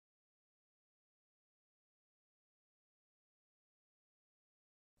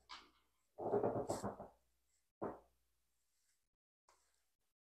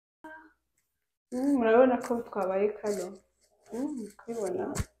murabona ko twabaye kano kubibona.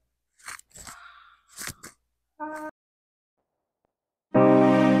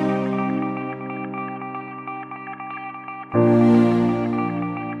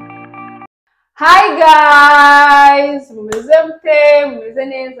 Hi guys, mumeze mute? Mumeze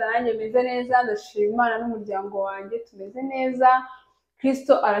neza? Nanjye meze neza, ndashima Imana n'umuryango wanjye tumeze neza.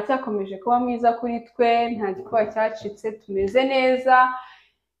 Kristo aracyakomeje kuba mwiza kuri twe, nta gikuba cyacitse, tumeze neza.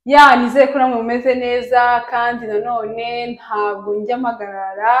 Nizeye ko namwe mumeze neza, kandi nanone ntabwo njya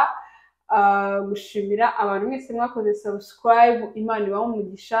mpagarara gushimira abantu mwese mwakoze subscribe. Imana ibahe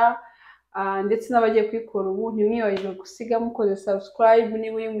umugisha, ndetse n'abagiye kwikora ubu ntimwibagirwe gusiga mukoze subscribe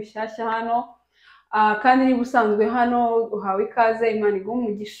niba uri mushyashya hano. Kandi niba usanzwe hano uhawe ikaze, Imana iguhe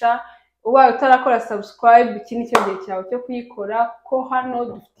umugisha. Ubaye utarakora subscribe, iki ni cyo gihe cyawe cyo kuyikora, kuko hano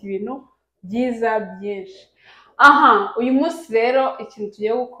dufite ibintu byiza byinshi. Uyu munsi rero ikintu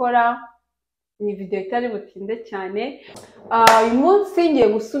tugiye gukora ni video itari butinde cyane. Uyu munsi ngiye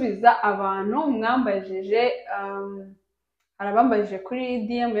gusubiza abantu mwambajije, hari abambajije kuri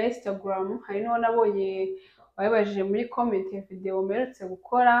DM ya Instagram, hari n'uwo nabonye wabajije muri comment ya video mperutse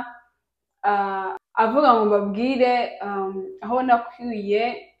gukora, avuga ngo mbabwire aho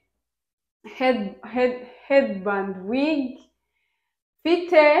nakwiye headband wig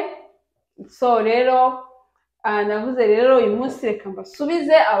mfite. So rero navuze rero uyu munsi reka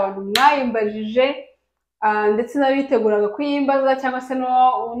mbasubize abantu mwayimbajije, ndetse n'abiteguraga kuyimbaza cyangwa se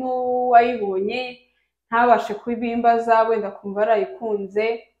n'uwayibonye ntabashe kubimbaza wenda kumva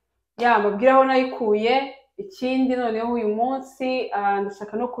arayikunze, mbabwire aho nayikuye. Ikindi noneho uyu munsi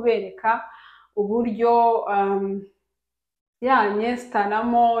ndashaka no kubereka uburyo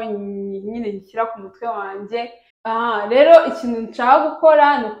nyesitanamo nyine nshyira ku mutwe wanjye. Rero ikintu nshaka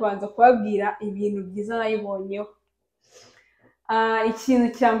gukora ni ukubanza kubabwira ibintu byiza nayibonyeho. Ikintu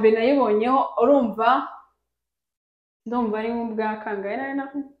cya mbere nayibonyeho, ndumva ari nk'ubwa kangahe nari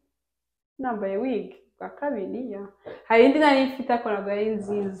nambaye wig, bwa kabiri. Hari indi nari mfite akoraga ari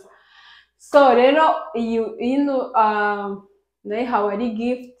nziza. So rero iyi nayihawe ari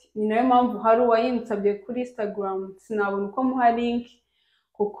gift, ni nayo mpamvu hari uwayinsabye kuri Instagram sinabona uko muha link,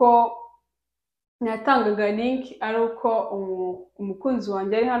 kuko natangaga link ari uko umukunzi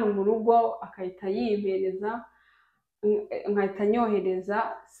wanjye ari hano mu rugo akahita yimpereza, nkahita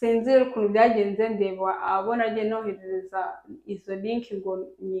nyohereza. Sinzi ukuntu byagenze, ndeba abona agiye nohereza izo link ngo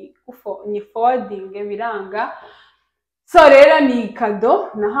ni forwarding biranga. So rero ni kado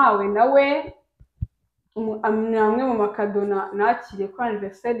nahawe nawe, ni amwe mu makado nakiriye kuri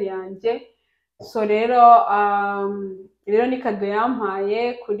anniversary yanjye. So rero ni kado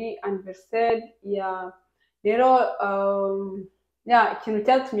yampaye kuri anniversary ya rero. Ikintu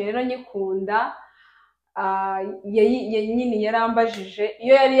cyatumye rero nyikunda, nyine yarambajije.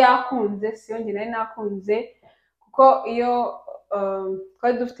 Iyo yari yakunze siyo njye nari nakunze, kuko iyo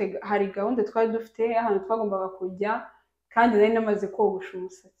twari dufite, hari gahunda twari dufite ahantu twagombaga kujya, kandi nari namaze kogosha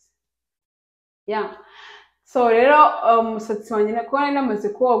umusatsi. So rero umusatsi wanjye kuba nari namaze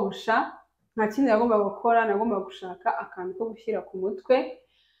kuwogosha, nta kindi nagombaga gukora, nagombaga gushaka akantu ko gushyira ku mutwe.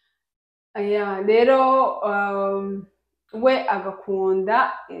 Rero we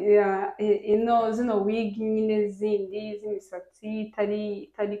agakunda zino wig nyine zindi z'imisatsi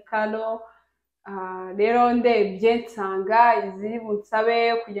itari kalo. Rero ndebye nsanga iziri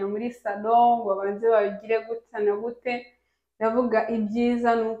bunsabe kujya muri salon ngo babanze babigire gute na gute. Ndavuga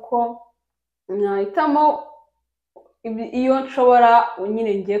ibyiza nuko nahitamo iyo nshobora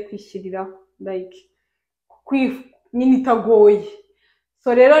nyine ngiye kwishyiriraho, nyine itagoye.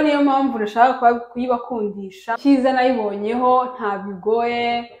 So rero niyo mpamvu nashaka kuyibakundisha. Cyiza nayibonyeho nta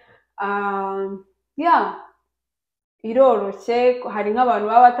bigoye, iroroshye. Hari nk'abantu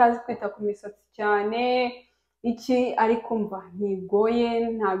baba batazi kwita ku misatsi cyane ariko mva ntigoye,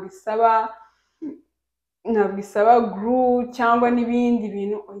 ntabwo isaba glue cyangwa n'ibindi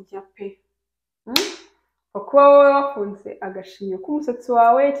bintu. Ujya pe kuba wowe wafunze agashinyo k'umusatsi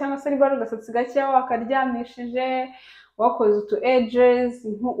wawe, cyangwa se niba ari agasatsi gake wakaryamishije, wakoze utu edges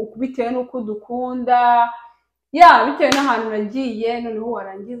bitewe n'uko udukunda, bitewe n'ahantu nagiye, noneho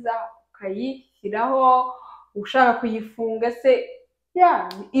warangiza ukayishyiraho ushaka kuyifunga se.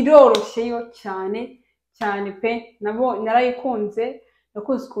 Iroroshye yo cyane cyane pe, narayikunze,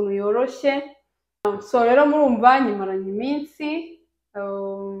 nakunze ukuntu yoroshye. So rero murumva nyimaranye iminsi,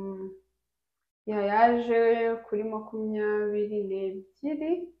 yaje kuri 22,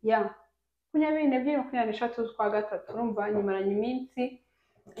 23 z'ukwa gatatu. Urumva nyimaranye iminsi.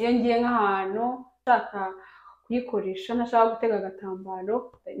 Iyo ngiye nk'ahantu nshaka kuyikoresha ntashaka gutega agatambaro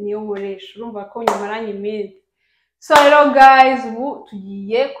niyo nkoresha, urumva ko nyimaranye iminsi. So rero guys, ubu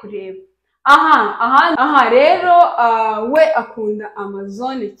tugiye kureba aha rero we akunda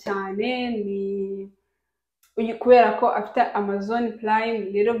Amazon cyane, ni kubera ko afite Amazon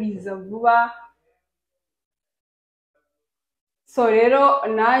Prime, rero biza vuba. So rero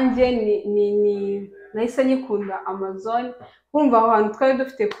nanjye nahise nyikunda Amazon, kumva aho hantu twari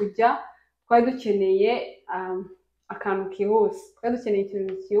dufite kujya, twari dukeneye akantu kihuse, twari dukeneye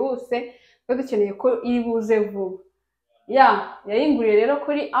ikintu kihuse, twari dukeneye ko ibuze vuba. Yayinguriye rero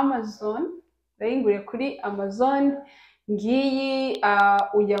kuri Amazon, ngiyi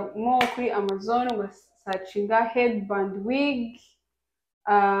ujyamo kuri Amazon ugasacinga headband wig,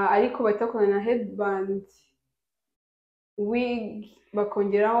 ariko bahita bakuzanira headband wig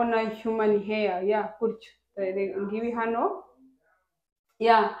bakongeraho na human hair, gutyo ngibi hano.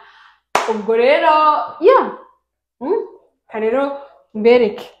 Ubwo rero rero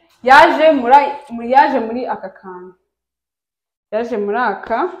mbereke, yaje muri aka kantu, yaje muri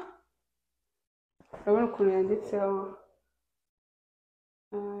aka, urabona ukuntu yanditseho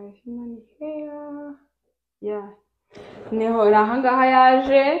human hair. Niho ahangaha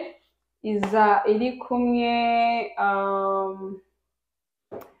yaje, iza iri kumwe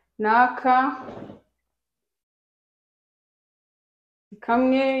naka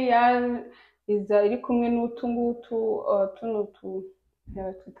kamwe, iza iri kumwe n'utu ngutu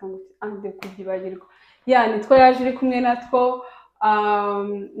ande kugibagirwa, nitwo yaje iri kumwe natwo,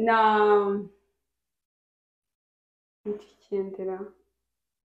 na ikikendera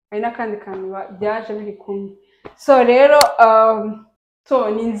hari n'akandi kantu byaje biri kumwe. So rero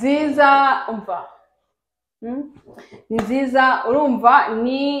ni nziza, umva ni nziza, urumva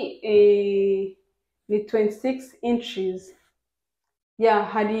ni 26 inches.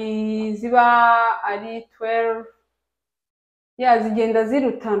 Hari ziba ari 12, zigenda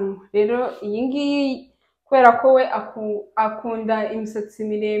zirutanwa. Rero iyi ngiyi kubera ko we akunda imisatsi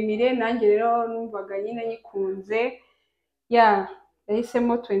miremire, nanjye rero numvaga nyine nyikunze,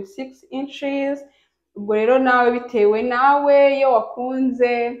 yahisemo 26 inches. Ubwo rero nawe bitewe nawe iyo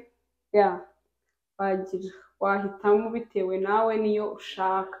wakunze, wahitamo bitewe nawe niyo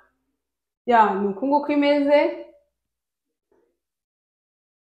ushaka. Ni uku nguko imeze.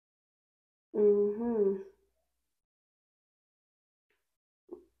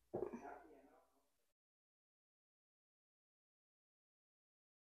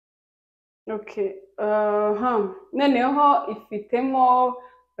 Noneho ifitemo,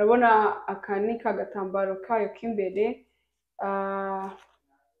 urabona aka ni kagatambaro kayo k'imbere,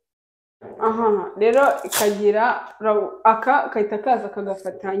 rero ikagira aka kahita kaza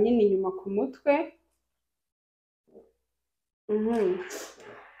kagafata nyine inyuma ku mutwe.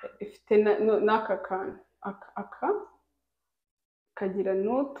 Ifite n'aka kantu, aka kagira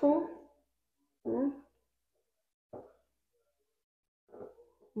n'utu,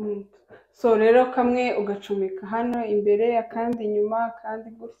 so rero kamwe ugacomeka hano imbere, akandi inyuma, kandi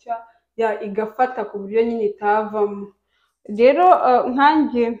gutya igafata ku buryo nyine itavamo. Rero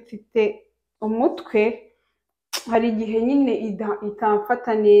nkanjye mfite umutwe, hari igihe nyine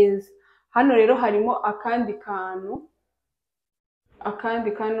itamfata neza. Hano rero harimo akandi kantu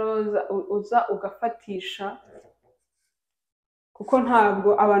uza ugafatisha, kuko ntabwo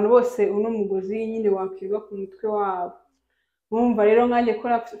abantu bose uno mugozi nyine wakwirwa ku mutwe wabo. Mwumva rero nkanjye ko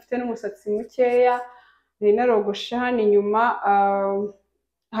afite n'umusatsi mukeya, nari narogoshe hano inyuma,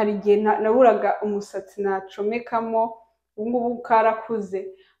 hari igihe naburaga umusatsi nacomekamo, ubu ngubu karakuze,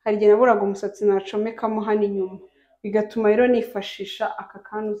 hari igihe naburaga umusatsi nacomekamo hano inyuma, bigatuma rero nifashisha aka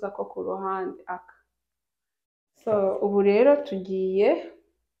kanuza ko ku ruhande aka. So ubu rero tugiye,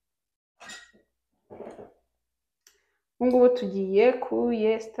 ubu ngubu tugiye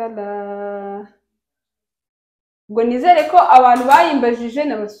kuyesitara. Ubwo nizere ko abantu bayimbajije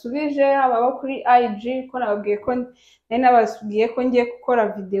nabasubije, haba kuri IG, ko nababwiye ko ngiye gukora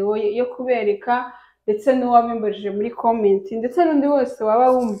video yo kubereka, ndetse n'uwabimbajije muri comment, ndetse n'undi wese waba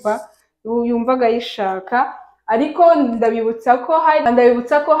yumvaga yishaka. Ariko ndabibutsa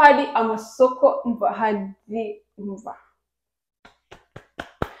ko hari amasoko,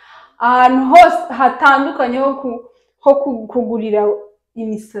 ahantu hose hatandukanye ho kugurira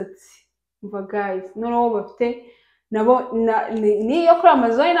imisatsi. Guys, noneho bafite nabo niyo kuri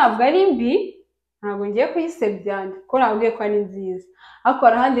Amazon ntabwo ari mbi, ntabwo ngiye kuyisebya, kuko nabwiye ko ari nziza, ariko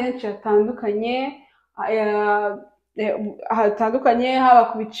hari ahandi henshi hatandukanye, haba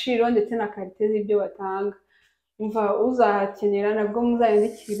ku biciro ndetse na karite z'ibyo batanga. Uzahakenera nabwo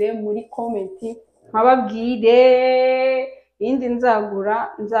muzayandikire muri comment, nkababwire iyindi nzagura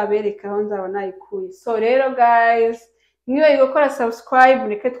nzabereka aho nzaba nayikuye. So rero guys, niba gukora subscribe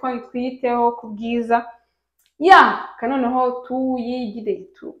mureke twiyiteho ku bwiza kanoneho tuyigire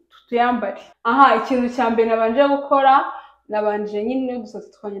tuyambare. Ikintu cya mbere nabanje gukora, nabanje nyine udusatsi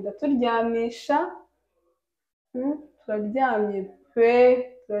twanjye ndaturyamisha. Turaryamye pe,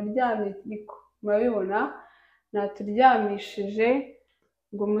 turaryamye ariko murabibona naturyamishije,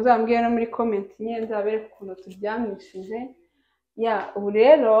 ngo muzambwire no muri comment nyine nzabereka ukuntu turyamishije. Ubu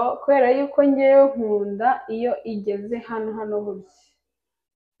rero kubera yuko ngewe nkunda iyo igeze hano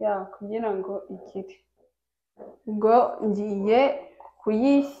burya kugira ngo igire, ubwo ngiye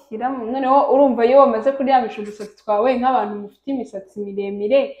kuyishyiramo. Noneho urumva iyo wamaze kuryamisha udusatsi twawe nk'abantu mufite imisatsi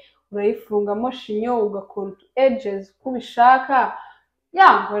miremire, urayifungamo shinyo ugakora utu edges uko ubishaka,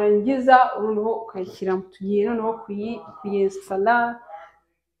 warangiza noneho ukayishyiramo. Tugiye noneho kuyinstalla.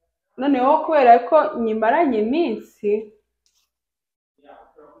 Noneho kubera ko nyimaranye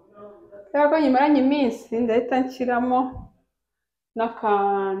iminsi ndahita nshyiramo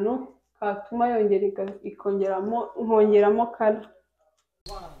n'akantu katuma nkongeramo kara.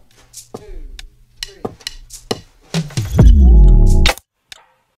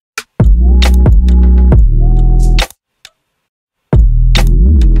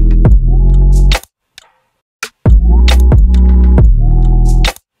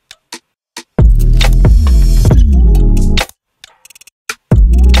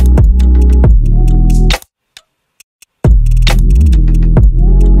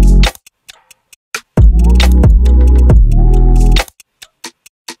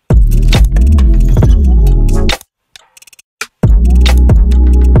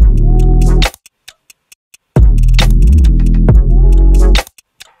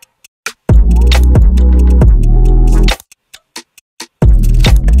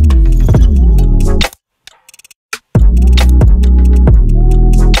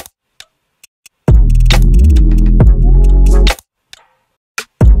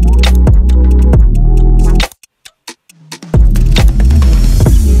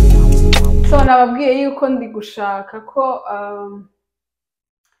 Nababwiye yuko ndi gushaka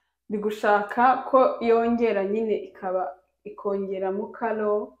ko yongera nyine ikongeramo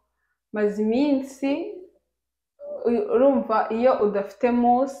karo. Maze iminsi, urumva iyo udafite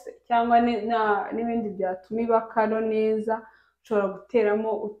mousse cyangwa n'ibindi byatuma iba karo neza, ushobora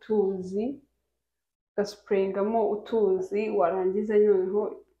guteramo utuzi, ugasprayingamo utuzi, warangiza noneho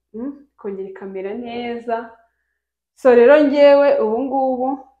ikongera ikamera neza. So rero ngewe ubu ngubu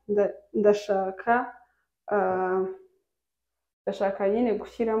ndashaka nyine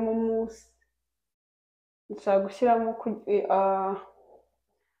gushyiramo mousse, ndashaka gushyiramo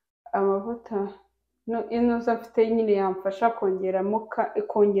amavuta inoza mfite nyine yamfasha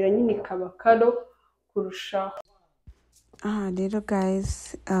kongera nyine ikaba karo kurushaho. Rero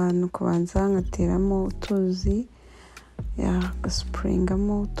guys, ni ukubanza nkateramo utuzi,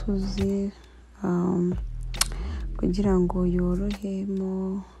 gasprayingamo utuzi kugira ngo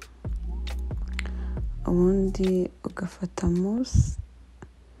yorohemo, ubundi ugafata mousse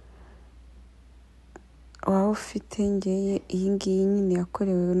waba ufite. Ngeye iyi ngiyi nyine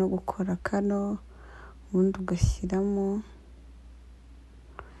yakorewe no gukora kano, ubundi ugashyiramo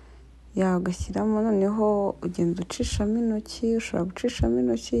noneho ugenda ucishamo intoki. Ushobora gucishamo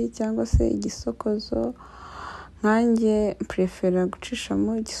intoki cyangwa se igisokozo. Nkanjye prefera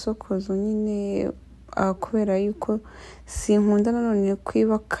gucishamo igisokozo nyine, kubera yuko sinkunda nanone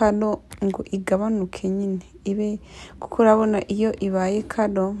kwiba kano ngo igabanuke nyine ibe, kuko urabona iyo ibaye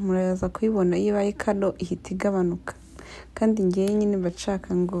kano, muraza kuyibona iyo ibaye kano ihita igabanuka, kandi ngiye nyine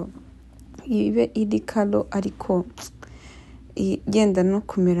bashaka ngo ibe iri kano ariko igenda no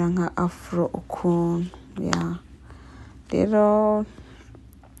kumera nka afro ukuntu. Rero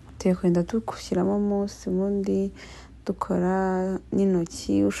tukwenda dushyiramo mousse, ubundi dukora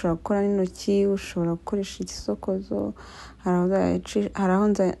n'intoki. Ushobora gukora n'intoki, ushobora gukoresha igisokozo. Hari aho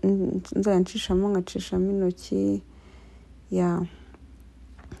nzayacishamo nkacishamo intoki.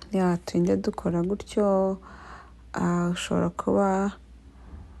 Tugenda dukora gutyo. Ushobora kuba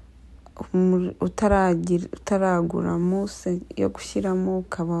utaragura mousse yo gushyiramo,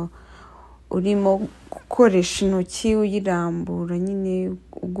 ukaba urimo gukoresha intoki uyirambura nyine,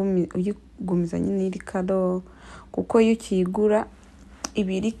 uyigumiza nyine iri karo, kuko iyo ukiyigura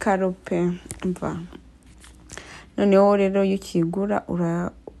iba iri karo pe. Noneho rero iyo ukiyigura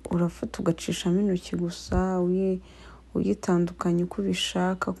urafata ugacishamo intoki gusa, uyitandukanye uko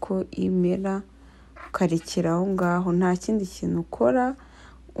ubishaka ko imera, ukarekera aho ngaho. Nta kindi kintu ukora,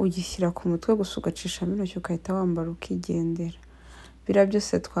 ugishyira ku mutwe gusa ugacishamo intoki ukahita wambara ukigendera. Biriya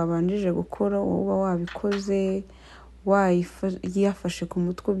byose twabanjije gukora wowe uba wabikoze, yafashe ku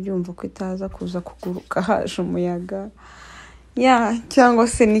mutwe ubyumva ko itaza kuza kuguruka haje umuyaga cyangwa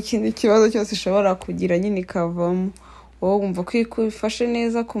se n'ikindi kibazo cyose ishobora kugira nyine ikavamo, wowe wumva ko ifashe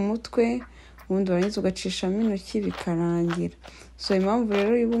neza ku mutwe ubundi warangiza ugacishamo intoki bikarangira. So impamvu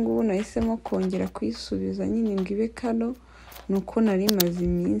rero ubu ngubu nahisemo kongera kuyisubiza nyine ngo ibe kano ni uko nari maze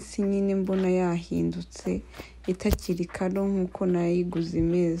iminsi nyine mbona yahindutse itakiri kano nk'uko nayiguze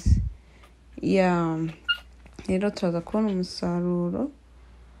imeze. Rero turaza kubona umusaruro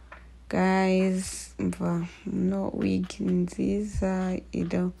guys. Mva no wig nziza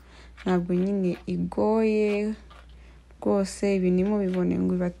ntabwo nyine igoye rwose, ibi nimubibone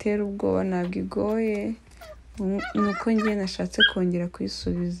ngo ibatere ubwoba, ntabwo igoye, nuko njye nashatse kongera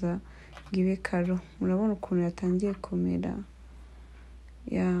kuyisubiza ngo ibe karo. Murabona ukuntu yatangiye kumera.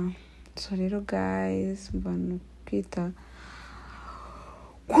 So rero guys, mva no kwita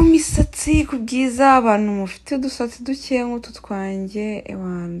ku misatsi, ku byiza. Abantu mufite udusatsi dukeya nk'utu twanjye,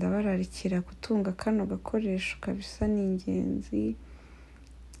 ndabararikira gutunga kano gakoresho kabisa, ni ingenzi.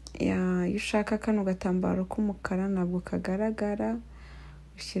 Iyo ushaka kano gatambaro k'umukara ntabwo kagaragara,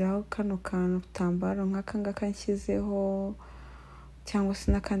 ushyiraho kano gatambaro nk'aka ngaka nshyizeho, cyangwa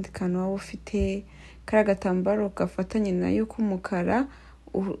se n'akandi kantu waba ufite. Kariya gatambaro gafatanye nayo k'umukara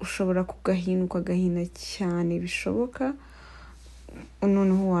ushobora ukagahina cyane bishoboka,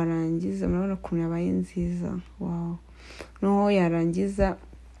 noneho warangiza, murabona ukuntu yabaye nziza. Noneho warangiza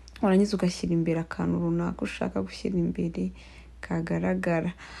ugashyira imbere akantu runaka ushaka gushyira imbere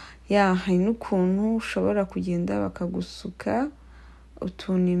kagaragara. Hari n'ukuntu ushobora kugenda bakagusuka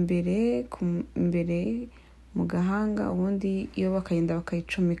utuntu imbere mu gahanga, ubundi iyo bakagenda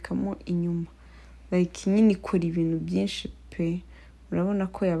bakayicomekamo inyuma, nyine ikora ibintu byinshi pe. Murabona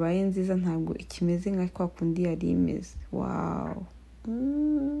ko yabaye nziza, ntabwo ikimeze nka kwa kundi yari imeze.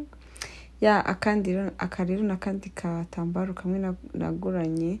 Aka rero n'akandi katambaro kamwe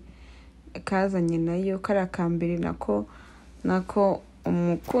naguranye kazanye nayo, kariya ka mbere nako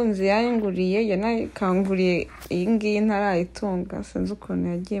umukunzi yayinguriye, yanakanguriye iyi ngiyi ntarayitunga, sinzi ukuntu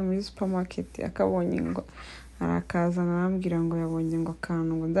yagiye muri supermarket akabonye ngo arakazana, arambwira ngo yabonye ngo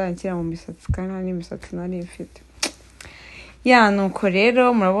akantu ngo ndakira mu misatsi kandi nta n'imisatsi nari mfite. Nuko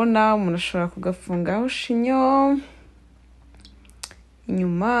rero murabona umuntu ashobora kugafungaho shinyo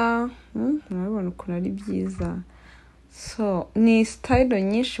inyuma, murabona ukuntu ari byiza. So ni style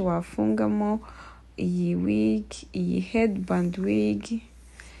nyinshi wafungamo iyi wig, iyi headband wig.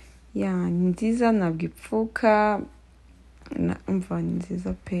 Ni nziza, ntabwo ipfuka, umva ni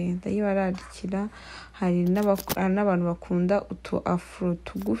nziza pe, ndayibararikira. Hari n'abantu bakunda utu afro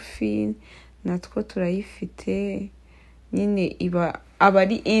tugufi, natwo turayifite nyine, aba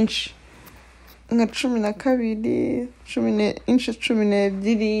ari inch nka 12, inch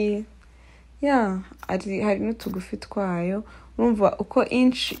 12. Hari n'utugufi twayo. Urumva uko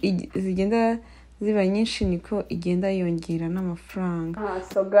inch zigenda ziba nyinshi niko igenda yongera n'amafaranga.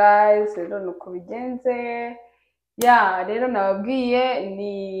 So guys, rero nuko bigenze. Rero nababwiye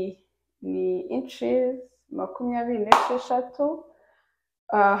ni inches 26.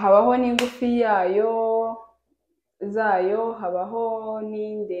 Habaho n'ingufi zayo, habaho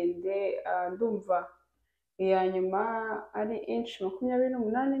n'indende. Ndumva iya nyuma ari inch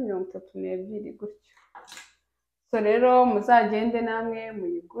 28, 32 gutyo. So rero muzagende namwe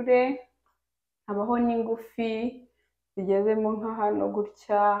muyigure. Habaho n'ingufi zigezemo nka hano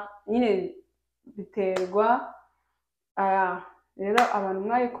gutya, nyine biterwa. Rero abantu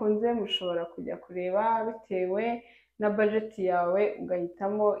mwayikunze mushobora kujya kureba bitewe na budget yawe,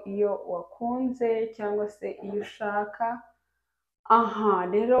 ugahitamo iyo wakunze cyangwa se iyo ushaka.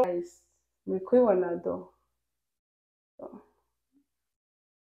 Rero guys, muri kubibona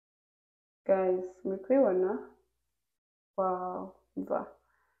guys, muri kubibona.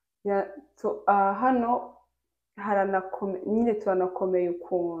 Hano nyine turanakomeye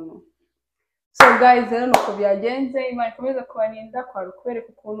ukuntu. So guys, rero nuko byagenze. Imana ikomeza kubarinda, kwari ukubereka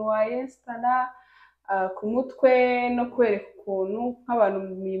ukuntu wayesitara ku mutwe, no kubereka ukuntu nk'abantu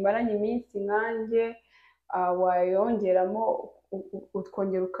muyimaranye iminsi nkanjye wayongeramo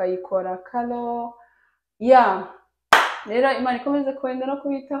ukongera ukayikora karo. Rero Imana ikomeze kubarinda no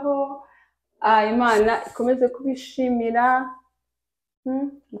kubitaho. Imana ikomeze kubishimira.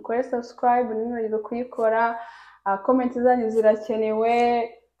 Mukore subscribe, nimwibagirwe kuyikora. Comment zanyu zirakenewe.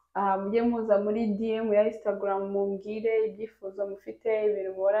 Mujye muza muri DM ya Instagram mumbwire ibyifuzo mufite,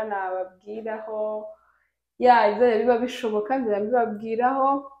 ibintu mubona nababwiraho. Ibyo biba bishoboka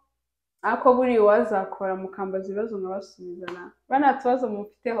nzabibabwiraho. Ariko buri wazakora mukambaza ibibazo nkabasubizana. Bana tubazo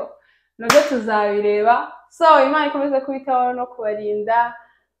mufiteho nabyo tuzabireba. So Imana ikomeze kubitaho no kubarinda.